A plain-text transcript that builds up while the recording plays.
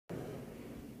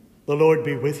The Lord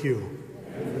be with you.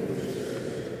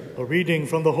 A reading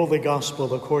from the Holy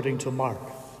Gospel according to Mark.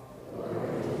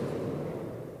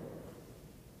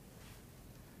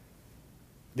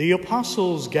 The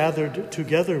apostles gathered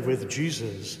together with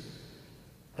Jesus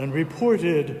and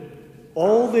reported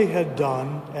all they had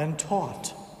done and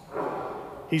taught.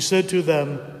 He said to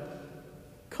them,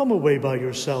 "Come away by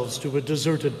yourselves to a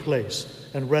deserted place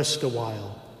and rest a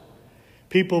while."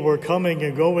 People were coming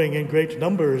and going in great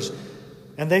numbers,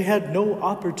 and they had no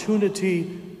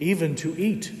opportunity even to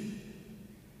eat.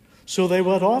 So they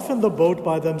went off in the boat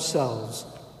by themselves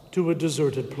to a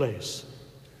deserted place.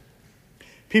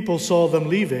 People saw them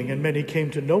leaving, and many came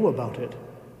to know about it.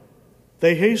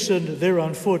 They hastened there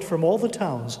on foot from all the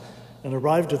towns and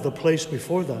arrived at the place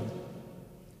before them.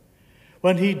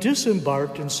 When he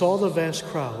disembarked and saw the vast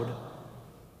crowd,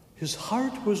 his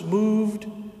heart was moved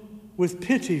with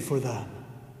pity for them,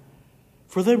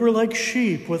 for they were like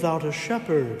sheep without a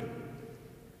shepherd.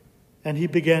 And he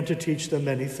began to teach them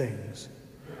many things.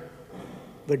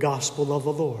 The Gospel of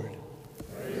the Lord.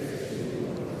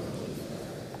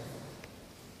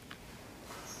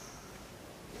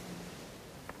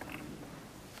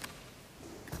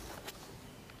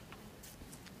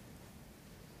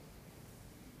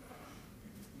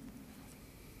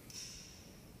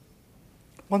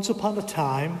 Once upon a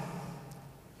time,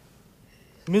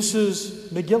 Mrs.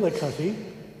 McGillicuddy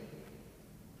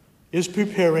is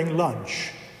preparing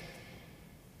lunch.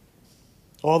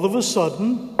 All of a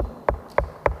sudden,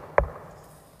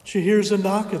 she hears a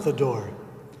knock at the door.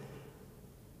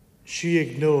 She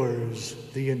ignores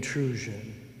the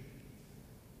intrusion.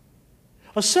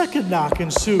 A second knock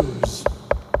ensues,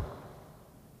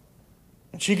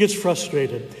 and she gets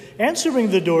frustrated.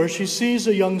 Answering the door, she sees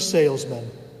a young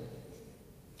salesman.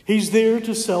 He's there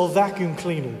to sell vacuum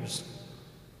cleaners.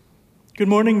 "Good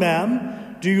morning,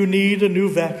 ma'am. Do you need a new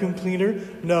vacuum cleaner?"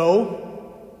 "No,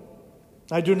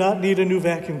 I do not need a new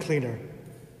vacuum cleaner."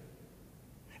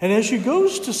 And as she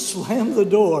goes to slam the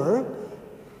door,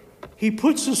 he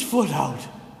puts his foot out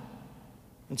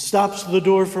and stops the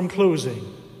door from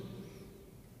closing.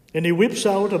 And he whips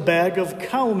out a bag of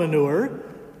cow manure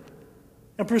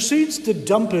and proceeds to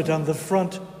dump it on the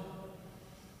front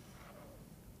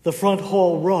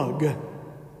hall rug.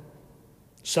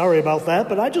 Sorry about that,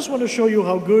 but I just want to show you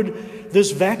how good this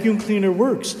vacuum cleaner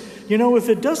works. You know, if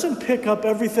it doesn't pick up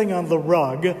everything on the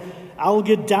rug, I'll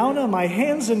get down on my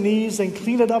hands and knees and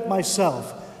clean it up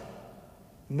myself.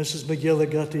 Mrs.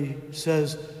 McGillicuddy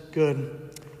says, "Good.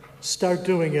 Start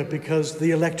doing it because the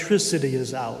electricity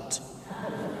is out."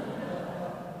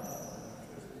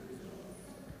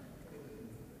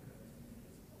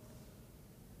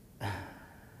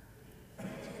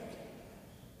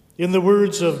 In the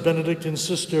words of Benedictine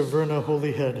Sister Verna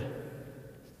Holyhead,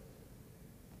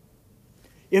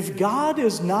 if God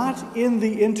is not in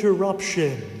the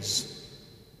interruptions,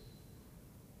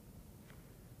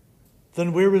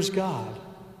 then where is God?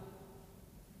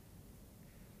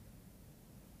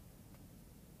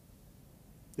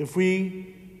 If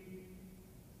we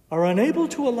are unable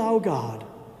to allow God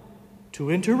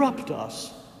to interrupt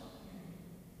us,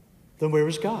 then where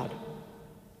is God?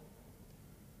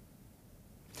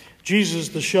 Jesus,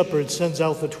 the shepherd, sends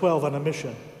out the 12 on a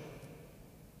mission.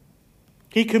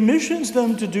 He commissions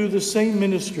them to do the same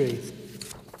ministry: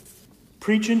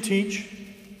 preach and teach,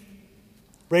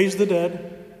 raise the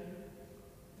dead,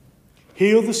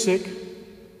 heal the sick,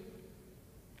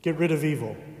 get rid of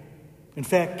evil. In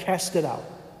fact, cast it out.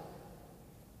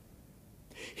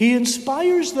 He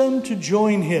inspires them to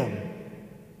join him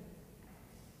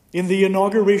in the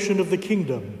inauguration of the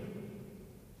kingdom.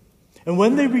 And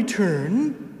when they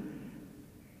return,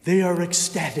 they are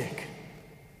ecstatic.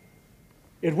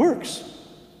 It works.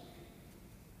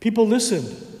 People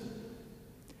listened.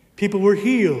 People were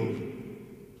healed.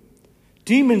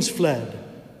 Demons fled.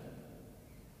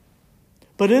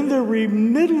 But in the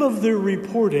middle of their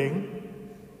reporting,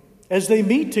 as they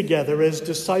meet together as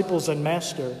disciples and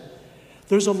master,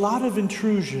 there's a lot of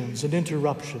intrusions and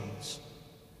interruptions.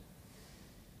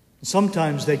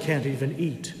 Sometimes they can't even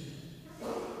eat.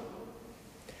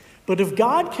 But if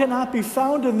God cannot be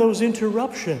found in those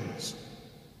interruptions,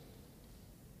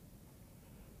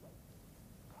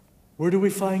 where do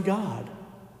we find God?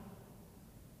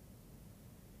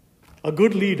 A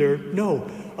good leader, no,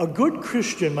 a good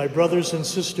Christian, my brothers and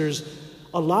sisters,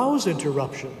 allows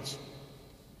interruptions.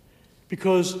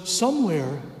 Because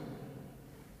somewhere,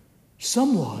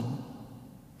 someone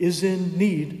is in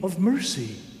need of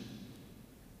mercy.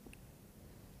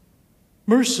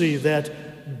 Mercy, that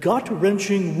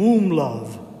gut-wrenching womb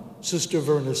love, Sister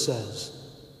Verna says.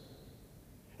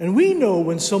 And we know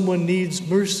when someone needs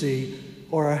mercy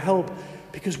or our help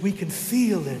Because we can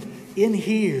feel it in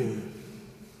here.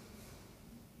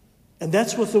 And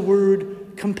that's what the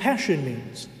word compassion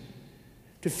means.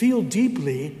 To feel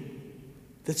deeply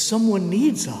that someone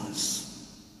needs us.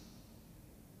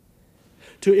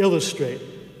 To illustrate,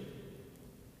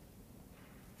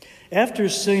 after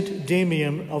Saint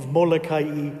Damien of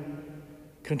Molokai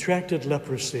contracted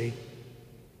leprosy,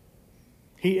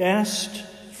 he asked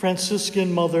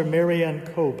Franciscan Mother Marianne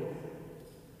Cope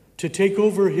to take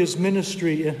over his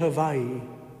ministry in Hawaii.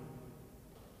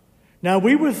 Now,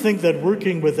 we would think that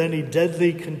working with any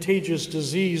deadly, contagious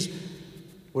disease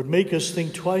would make us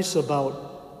think twice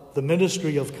about the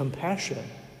ministry of compassion.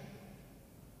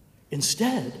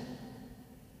 Instead,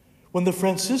 when the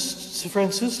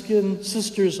Franciscan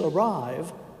sisters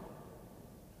arrive,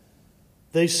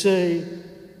 they say,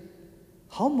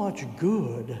 "How much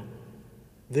good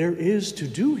there is to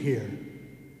do here."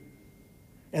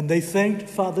 And they thanked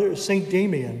Father St.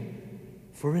 Damien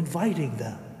for inviting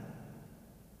them.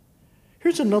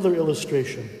 Here's another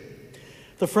illustration.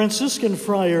 The Franciscan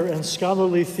friar and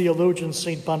scholarly theologian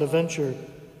St. Bonaventure,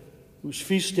 whose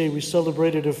feast day we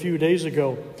celebrated a few days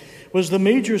ago, was the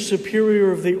major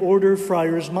superior of the order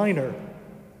Friars Minor.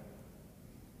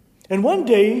 And one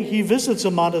day he visits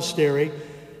a monastery,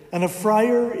 and a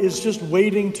friar is just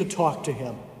waiting to talk to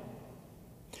him.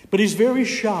 But he's very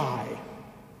shy.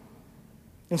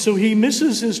 And so he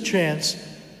misses his chance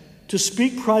to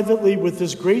speak privately with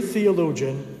this great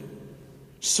theologian,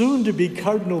 soon to be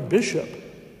Cardinal Bishop.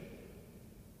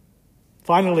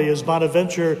 Finally, as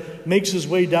Bonaventure makes his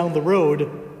way down the road,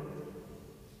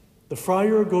 the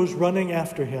friar goes running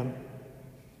after him,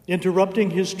 interrupting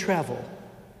his travel,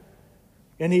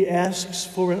 and he asks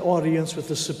for an audience with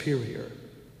the superior.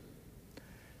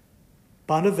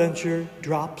 Bonaventure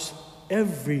drops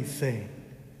everything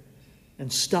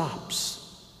and stops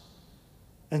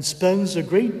and spends a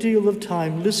great deal of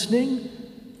time listening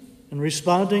and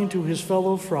responding to his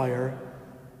fellow friar,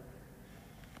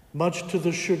 much to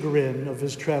the chagrin of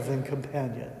his traveling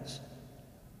companions.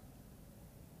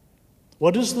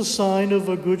 What is the sign of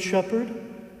a good shepherd?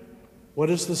 What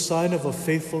is the sign of a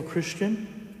faithful Christian?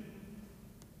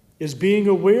 Is being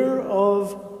aware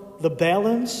of the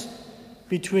balance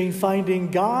between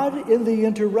finding God in the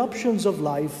interruptions of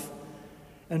life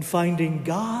and finding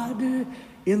God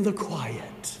in the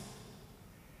quiet.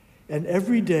 And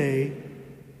every day,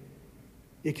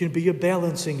 it can be a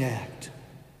balancing act.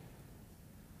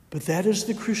 But that is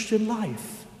the Christian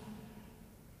life.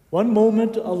 One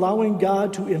moment allowing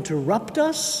God to interrupt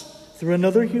us through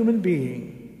another human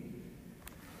being,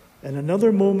 and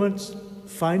another moment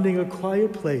finding a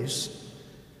quiet place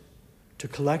to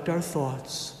collect our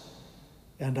thoughts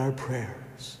and our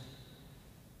prayers.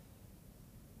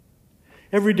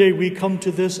 Every day we come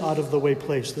to this out-of-the-way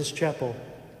place, this chapel,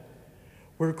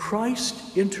 where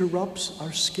Christ interrupts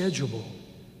our schedule.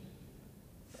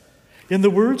 In the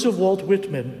words of Walt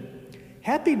Whitman,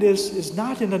 happiness is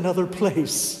not in another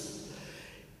place.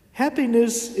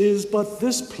 Happiness is but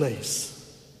this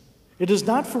place. It is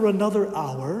not for another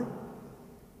hour.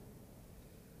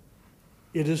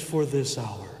 It is for this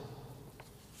hour.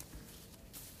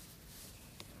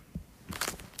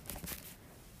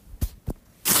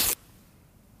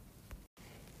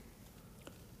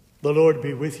 The Lord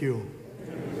be with you.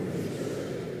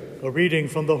 A reading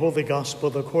from the Holy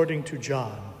Gospel according to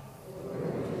John.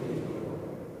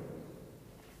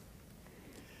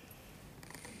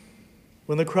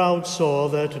 When the crowd saw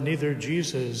that neither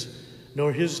Jesus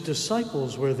nor his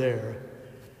disciples were there,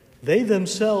 they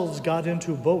themselves got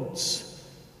into boats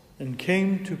and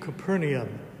came to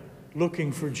Capernaum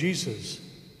looking for Jesus.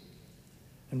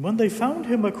 And when they found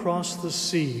him across the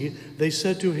sea, they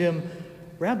said to him,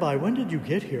 "Rabbi, when did you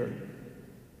get here?"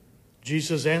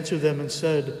 Jesus answered them and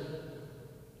said,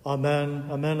 "Amen,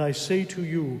 amen, I say to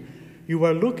you, you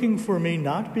are looking for me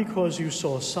not because you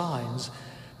saw signs,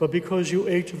 but because you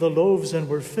ate the loaves and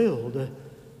were filled.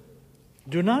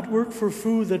 Do not work for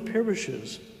food that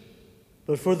perishes,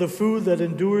 but for the food that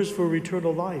endures for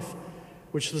eternal life,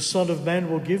 which the Son of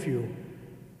Man will give you.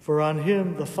 For on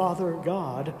him the Father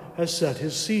God has set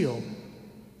his seal."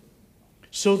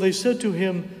 So they said to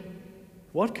him,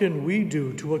 "What can we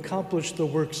do to accomplish the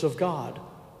works of God?"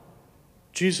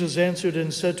 Jesus answered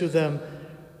and said to them,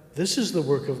 "This is the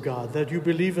work of God, that you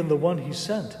believe in the one he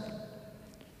sent."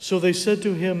 So they said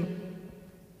to him,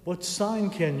 "What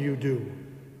sign can you do,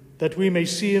 that we may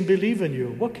see and believe in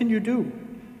you? What can you do?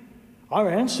 Our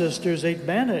ancestors ate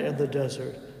manna in the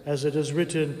desert, as it is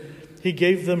written, he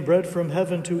gave them bread from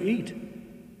heaven to eat."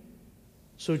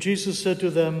 So Jesus said to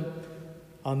them,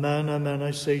 "Amen, amen, I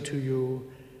say to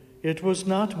you, it was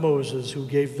not Moses who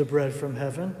gave the bread from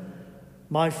heaven,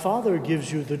 My Father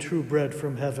gives you the true bread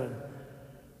from heaven.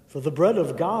 For the bread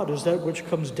of God is that which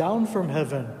comes down from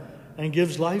heaven and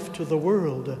gives life to the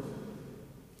world.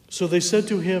 So they said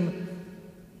to him,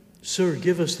 Sir,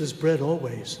 give us this bread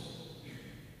always.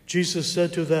 Jesus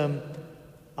said to them,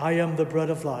 I am the bread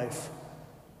of life.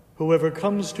 Whoever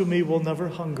comes to me will never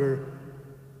hunger.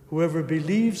 Whoever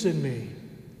believes in me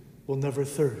will never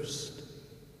thirst.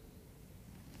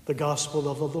 The Gospel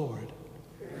of the Lord.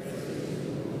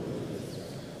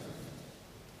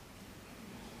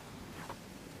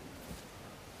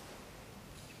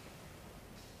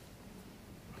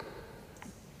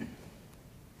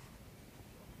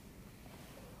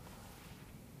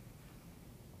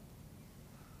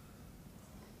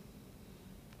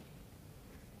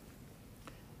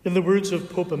 In the words of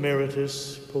Pope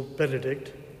Emeritus, Pope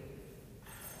Benedict,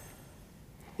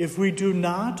 if we do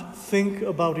not think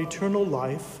about eternal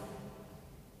life,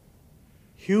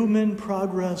 human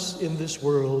progress in this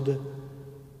world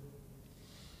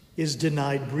is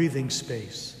denied breathing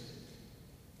space.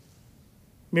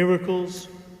 Miracles,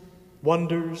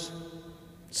 wonders,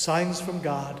 signs from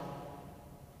God,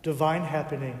 divine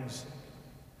happenings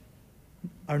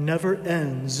are never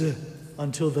ends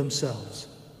until themselves.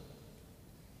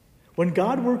 When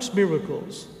God works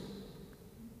miracles,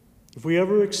 if we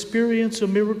ever experience a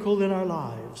miracle in our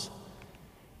lives,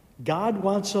 God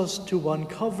wants us to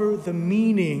uncover the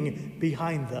meaning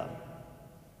behind them.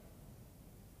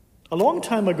 A long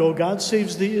time ago, God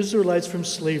saves the Israelites from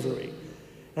slavery.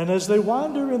 And as they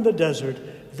wander in the desert,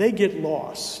 they get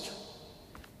lost.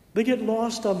 They get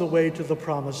lost on the way to the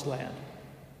promised land.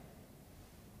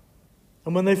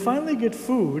 And when they finally get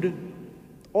food,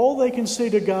 all they can say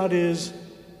to God is,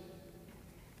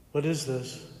 what is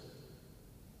this?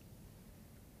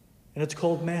 And it's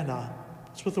called manna.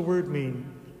 That's what the word means.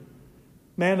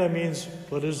 Manna means,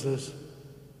 what is this?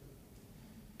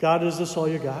 God, is this all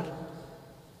you got?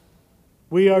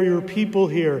 We are your people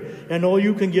here, and all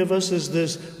you can give us is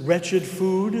this wretched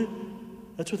food?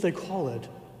 That's what they call it,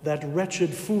 that wretched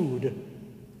food.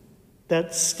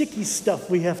 That sticky stuff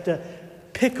we have to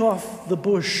pick off the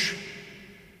bush.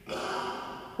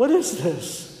 What is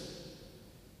this?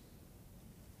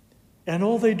 And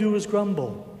all they do is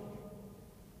grumble.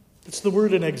 It's the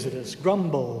word in Exodus,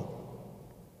 grumble,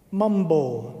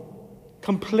 mumble,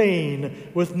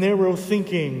 complain with narrow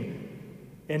thinking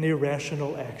and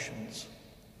irrational actions.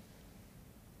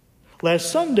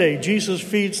 Last Sunday, Jesus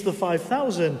feeds the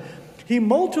 5,000. He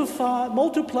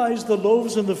multiplies the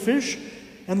loaves and the fish,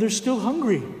 and they're still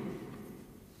hungry.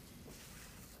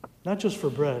 Not just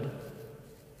for bread,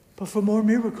 but for more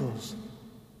miracles.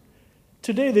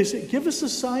 Today they say, give us a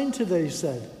sign today, he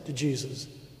said to Jesus.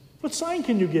 What sign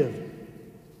can you give?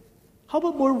 How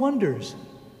about more wonders?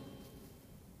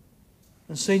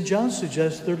 And St. John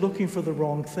suggests they're looking for the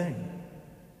wrong thing.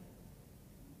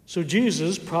 So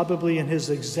Jesus, probably in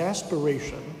his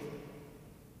exasperation,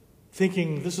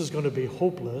 thinking this is going to be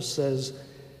hopeless, says,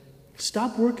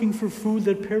 stop working for food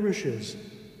that perishes.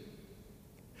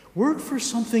 Work for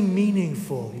something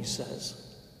meaningful, he says.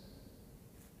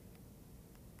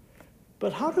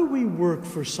 But how do we work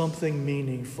for something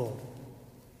meaningful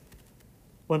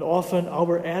when often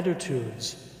our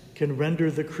attitudes can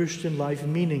render the Christian life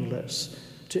meaningless?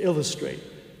 To illustrate,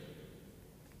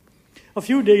 a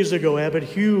few days ago, Abbot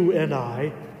Hugh and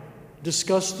I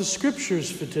discussed the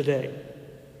scriptures for today.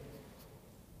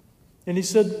 And he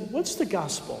said, what's the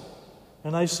gospel?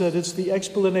 And I said, it's the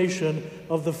explanation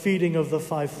of the feeding of the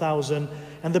 5,000,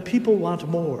 and the people want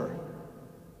more.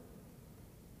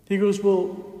 He goes,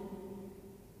 well,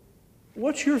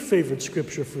 what's your favorite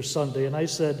scripture for Sunday? And I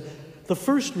said, the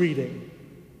first reading,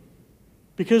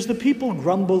 because the people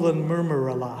grumble and murmur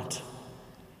a lot.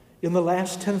 In the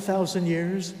last 10,000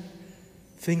 years,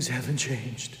 things haven't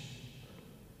changed.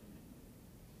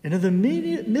 And in the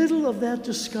middle of that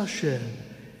discussion,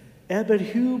 Abbot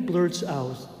Hugh blurts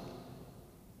out,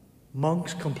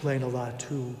 monks complain a lot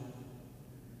too,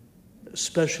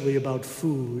 especially about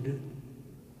food.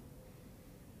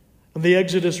 And the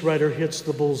Exodus writer hits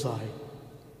the bullseye.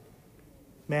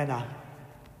 Manna,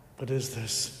 what is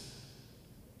this?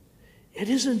 It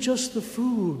isn't just the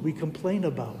food we complain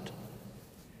about.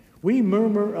 We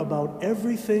murmur about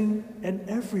everything and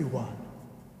everyone.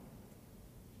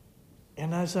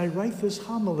 And as I write this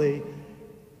homily,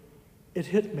 it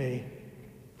hit me.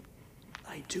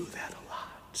 I do that a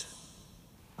lot.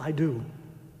 I do.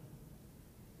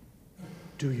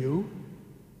 Do you?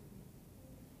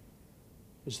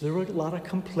 Is there a lot of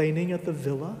complaining at the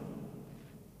villa?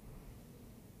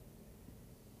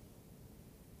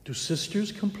 Do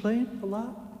sisters complain a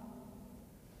lot?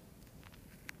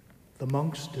 The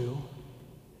monks do.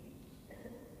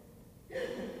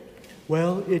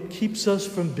 Well, it keeps us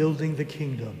from building the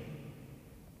kingdom.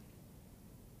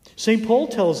 St. Paul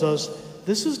tells us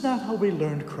this is not how we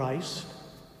learned Christ.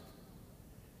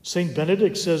 St.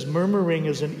 Benedict says murmuring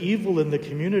is an evil in the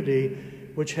community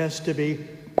which has to be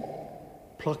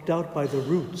plucked out by the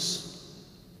roots.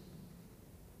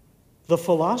 The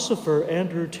philosopher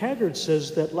Andrew Taggart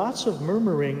says that lots of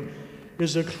murmuring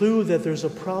is a clue that there's a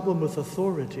problem with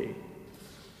authority.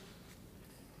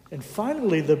 And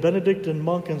finally, the Benedictine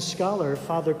monk and scholar,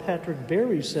 Father Patrick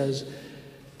Barry, says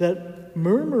that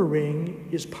murmuring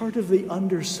is part of the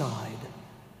underside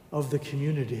of the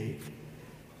community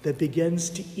that begins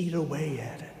to eat away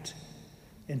at it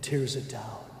and tears it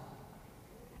down.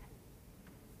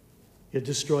 It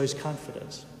destroys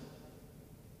confidence.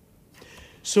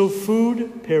 So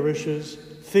food perishes,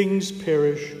 things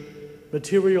perish,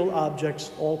 material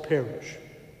objects all perish.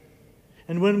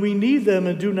 And when we need them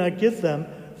and do not get them,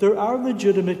 there are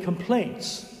legitimate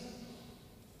complaints.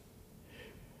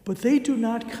 But they do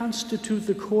not constitute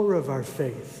the core of our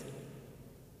faith.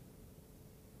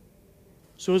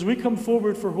 So as we come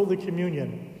forward for Holy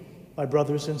Communion, my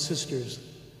brothers and sisters,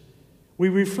 we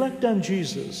reflect on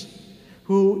Jesus,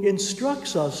 who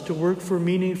instructs us to work for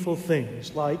meaningful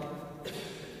things like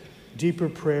deeper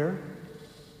prayer,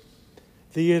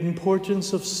 the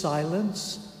importance of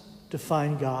silence to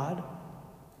find God,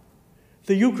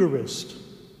 the Eucharist,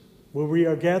 where we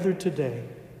are gathered today,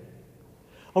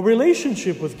 a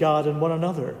relationship with God and one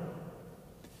another,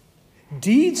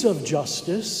 deeds of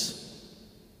justice,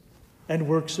 and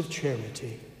works of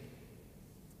charity.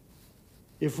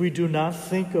 If we do not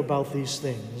think about these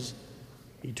things,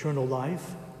 eternal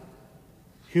life,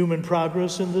 human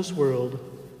progress in this world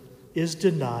is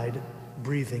denied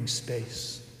breathing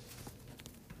space.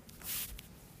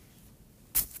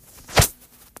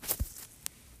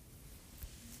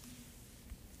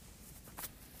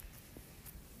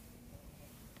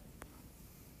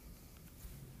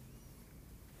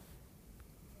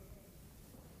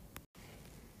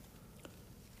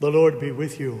 The Lord be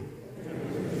with you.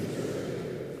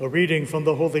 A reading from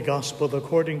the Holy Gospel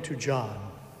according to John.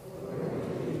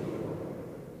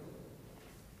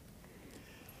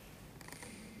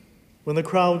 When the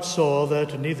crowd saw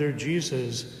that neither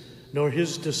Jesus nor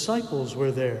his disciples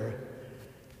were there,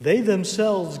 they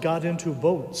themselves got into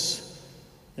boats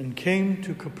and came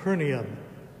to Capernaum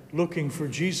looking for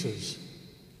Jesus.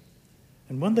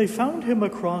 And when they found him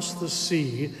across the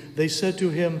sea, they said to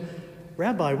him,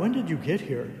 "Rabbi, when did you get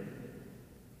here?"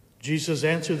 Jesus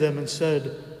answered them and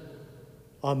said,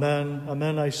 "Amen,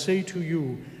 amen, I say to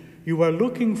you, you are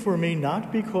looking for me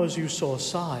not because you saw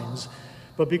signs,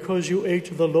 but because you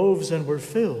ate the loaves and were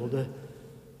filled.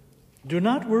 Do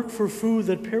not work for food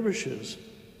that perishes,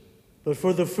 but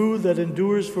for the food that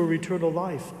endures for eternal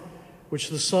life, which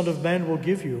the Son of Man will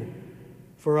give you.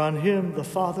 For on him the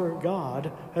Father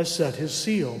God has set his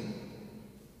seal."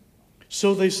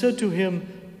 So they said to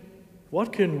him,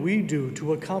 "What can we do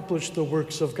to accomplish the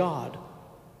works of God?"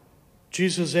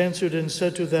 Jesus answered and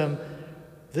said to them,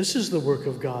 "This is the work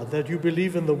of God, that you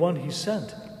believe in the one he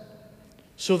sent."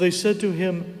 So they said to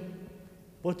him,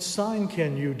 "What sign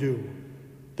can you do,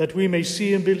 that we may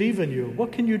see and believe in you?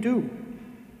 What can you do?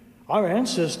 Our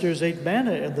ancestors ate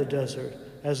manna in the desert,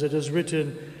 as it is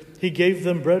written, he gave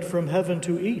them bread from heaven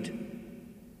to eat."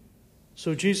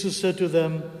 So Jesus said to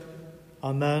them,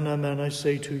 "Amen, amen, I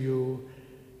say to you,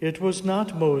 it was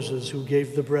not Moses who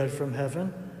gave the bread from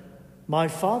heaven. My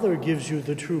Father gives you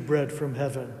the true bread from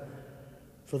heaven.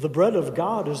 For the bread of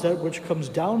God is that which comes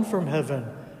down from heaven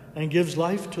and gives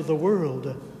life to the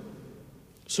world."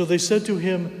 So they said to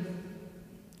him,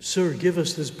 "Sir, give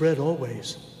us this bread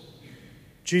always."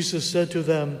 Jesus said to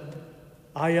them,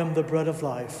 "I am the bread of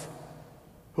life.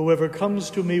 Whoever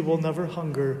comes to me will never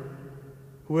hunger.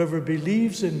 Whoever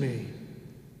believes in me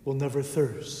will never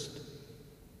thirst."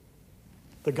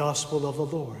 The Gospel of the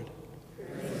Lord.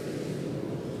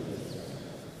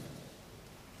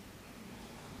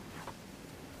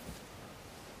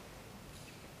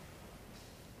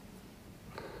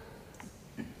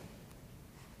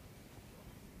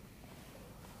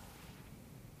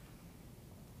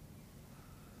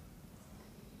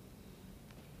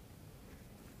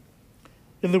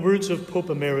 In the words of Pope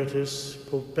Emeritus,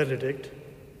 Pope Benedict,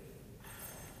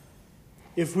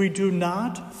 if we do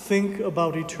not think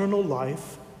about eternal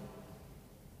life,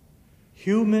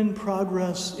 human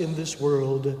progress in this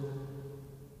world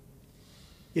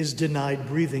is denied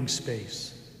breathing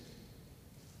space.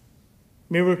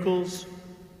 Miracles,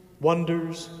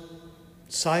 wonders,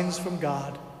 signs from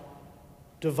God,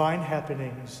 divine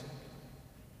happenings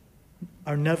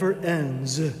are never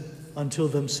ends until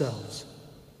themselves.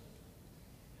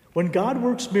 When God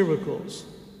works miracles,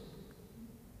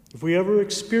 if we ever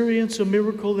experience a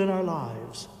miracle in our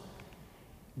lives,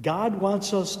 God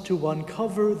wants us to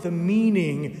uncover the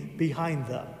meaning behind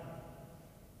them.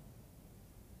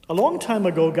 A long time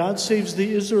ago, God saves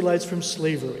the Israelites from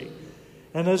slavery.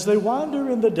 And as they wander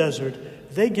in the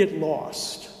desert, they get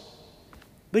lost.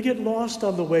 They get lost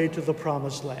on the way to the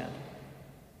promised land.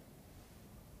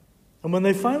 And when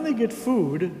they finally get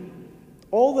food,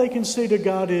 all they can say to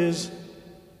God is,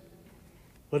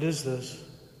 "What is this?"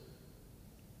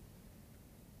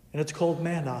 And it's called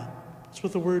manna. That's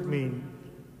what the word means.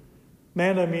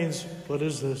 Manna means, "What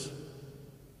is this?"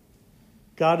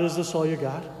 God, is this all you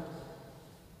got?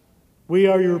 We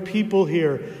are your people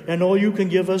here, and all you can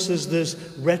give us is this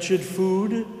wretched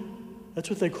food? That's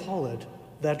what they call it,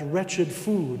 that wretched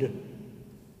food.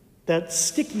 That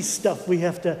sticky stuff we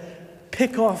have to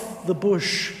pick off the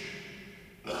bush.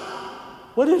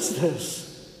 What is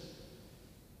this?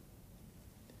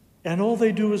 And all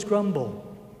they do is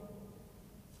grumble.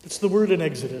 It's the word in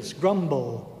Exodus,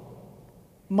 grumble,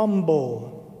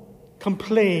 mumble,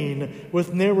 complain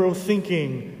with narrow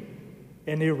thinking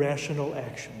and irrational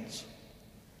actions.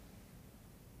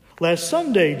 Last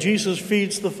Sunday, Jesus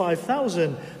feeds the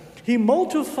 5,000. He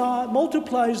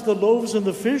multiplies the loaves and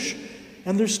the fish,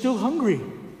 and they're still hungry.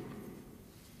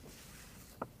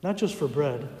 Not just for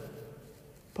bread,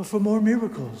 but for more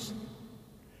miracles.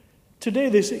 Today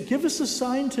they say, "Give us a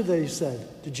sign today," he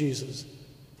said to Jesus.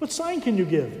 "What sign can you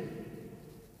give?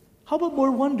 How about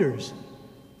more wonders?"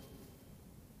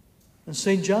 And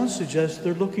St. John suggests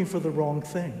they're looking for the wrong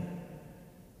thing.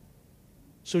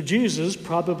 So Jesus,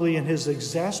 probably in his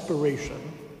exasperation,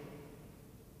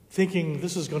 thinking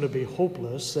this is going to be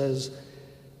hopeless, says,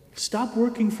 "Stop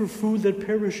working for food that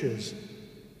perishes.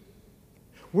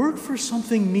 Work for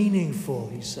something meaningful,"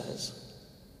 he says.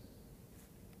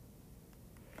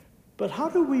 But how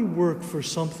do we work for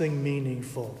something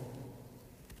meaningful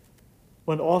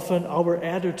when often our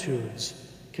attitudes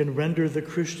can render the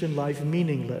Christian life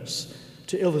meaningless?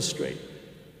 To illustrate,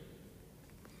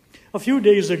 a few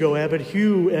days ago, Abbot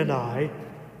Hugh and I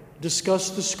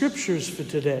discussed the scriptures for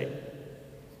today.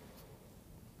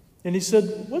 And he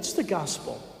said, "What's the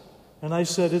gospel?" And I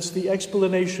said, "It's the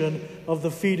explanation of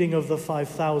the feeding of the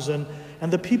 5,000,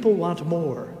 and the people want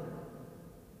more."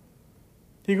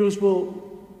 He goes, "Well,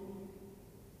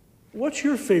 what's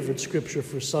your favorite scripture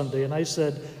for Sunday?" And I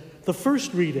said, "The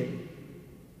first reading,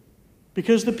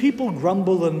 because the people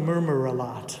grumble and murmur a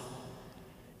lot.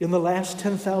 In the last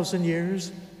 10,000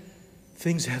 years,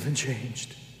 things haven't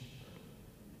changed."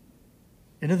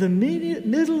 And in the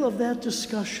middle of that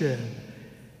discussion,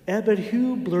 Abbot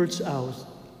Hugh blurts out,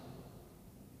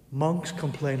 "Monks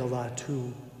complain a lot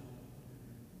too,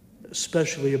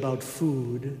 especially about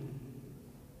food."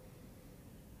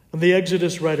 And the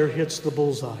Exodus writer hits the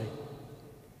bullseye.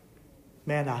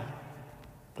 Manna,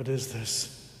 what is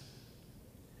this?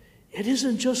 It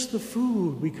isn't just the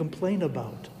food we complain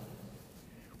about.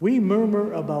 We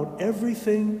murmur about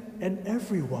everything and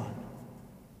everyone.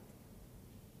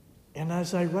 And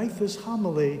as I write this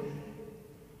homily,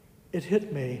 it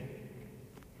hit me.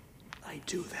 I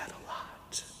do that a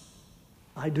lot.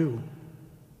 I do.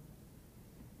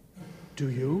 Do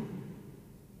you?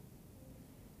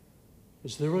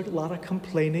 Is there a lot of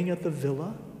complaining at the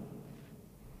villa?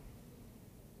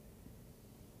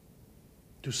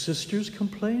 Do sisters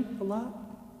complain a lot?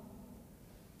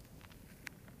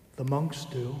 The monks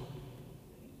do.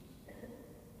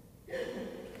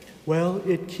 Well,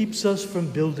 it keeps us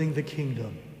from building the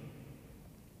kingdom.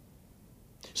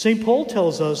 St. Paul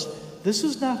tells us this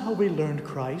is not how we learned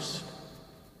Christ.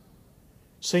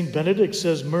 St. Benedict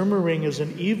says murmuring is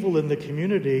an evil in the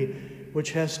community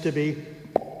which has to be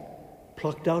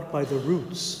plucked out by the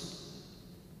roots.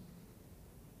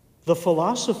 The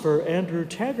philosopher Andrew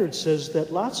Taggart says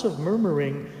that lots of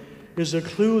murmuring is a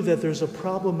clue that there's a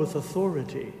problem with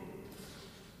authority.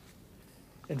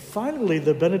 And finally,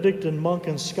 the Benedictine monk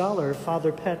and scholar,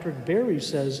 Father Patrick Barry,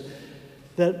 says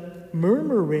that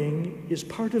murmuring is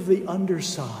part of the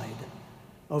underside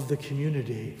of the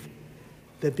community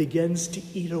that begins to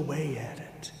eat away at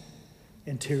it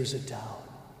and tears it down.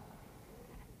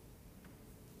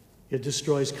 It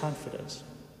destroys confidence.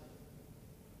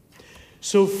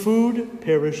 So food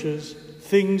perishes,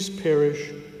 things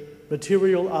perish,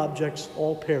 material objects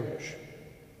all perish.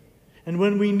 And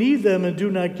when we need them and do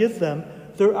not get them,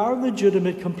 there are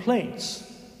legitimate complaints.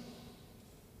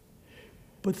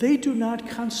 But they do not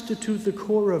constitute the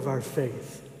core of our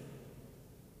faith.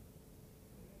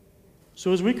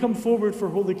 So as we come forward for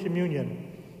Holy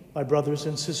Communion, my brothers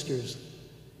and sisters,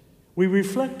 we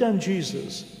reflect on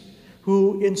Jesus,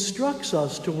 who instructs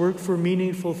us to work for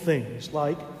meaningful things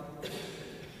like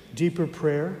deeper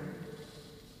prayer,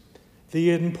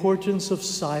 the importance of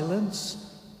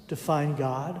silence to find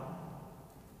God,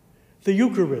 the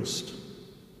Eucharist,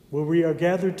 where we are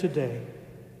gathered today,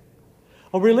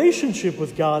 a relationship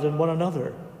with God and one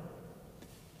another,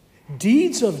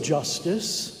 deeds of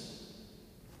justice,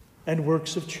 and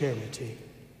works of charity.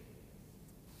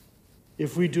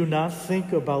 If we do not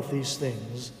think about these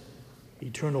things,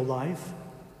 eternal life,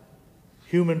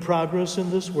 human progress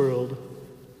in this world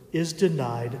is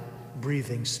denied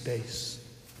breathing space.